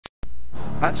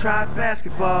I tried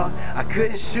basketball, I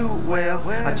couldn't shoot well.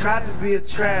 I tried to be a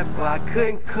trapper, I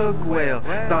couldn't cook well.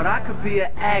 Thought I could be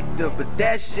an actor, but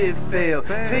that shit failed.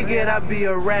 Figured I'd be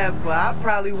a rapper, I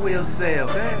probably will sell.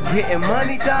 Getting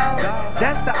money, dawg,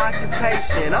 that's the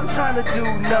occupation. I'm trying to do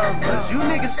numbers, you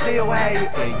niggas still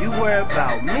hating. You worry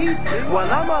about me, while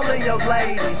I'm all in your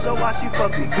lady. So while she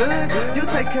fuck me good, you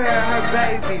take care of her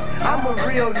babies. I'm a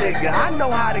real nigga, I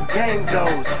know how the game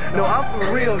goes. No, I'm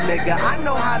for real, nigga, I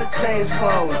know how to change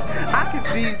clothes. I can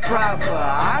be proper,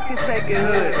 I can take it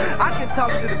hood. I can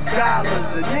talk to the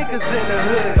scholars and niggas in the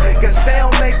hood, cause they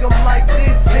don't make them like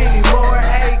this anymore.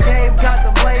 A-game got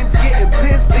them lames getting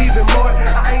pissed even more.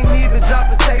 I ain't even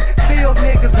dropping tape, still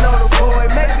niggas know the boy.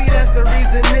 Maybe that's the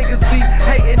reason niggas be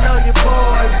hating on your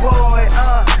boy.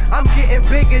 I'm getting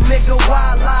bigger, nigga,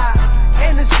 why lie?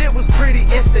 And the shit was pretty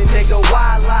instant, nigga,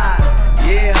 why lie?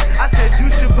 Yeah, I said you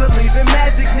should believe in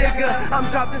magic, nigga. I'm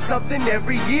dropping something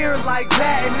every year like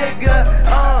Madden, nigga.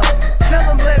 Tell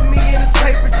them let me in this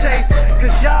paper chase,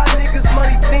 cause y'all niggas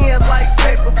money thin like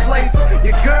paper plates.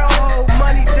 Your girl hold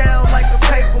money down like a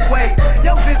paperweight.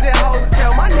 Yo, visit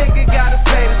hotel, my nigga gotta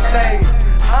pay to stay.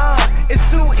 It's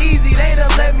too easy, they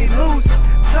done let me loose.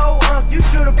 Told you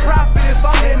should've profit if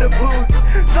I'm in the booth.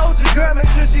 Told your girl make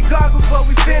sure she gargle before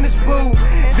we finish, boo.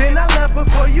 Then I left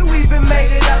before you even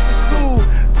made it out to school.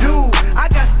 Dude, I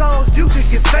got songs you could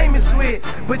get famous with,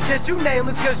 but yet you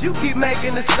nameless cause you keep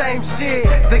making the same shit.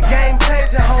 The game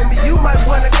changing, homie, you might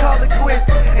wanna call it quits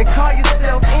and call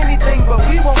yourself anything, but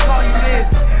we won't call you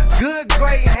this. Good,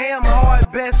 great, ham,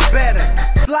 hard, best, better.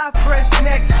 Fly fresh,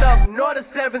 next up, nor the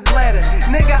seventh letter.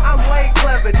 Nigga, I'm way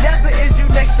clever, never is you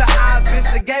next to I,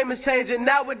 bitch. The game is changing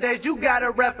nowadays, you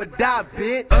gotta rap or die,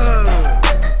 bitch.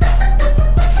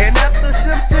 And after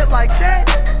some shit like that,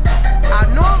 I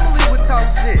normally would talk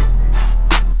shit,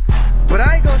 but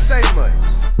I ain't gonna say much.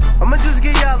 I'ma just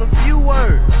give y'all a few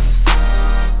words.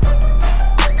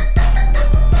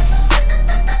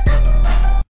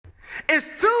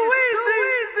 It's too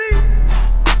easy.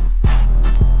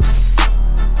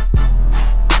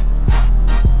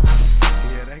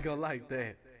 Yeah, they ain't gonna like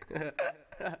that.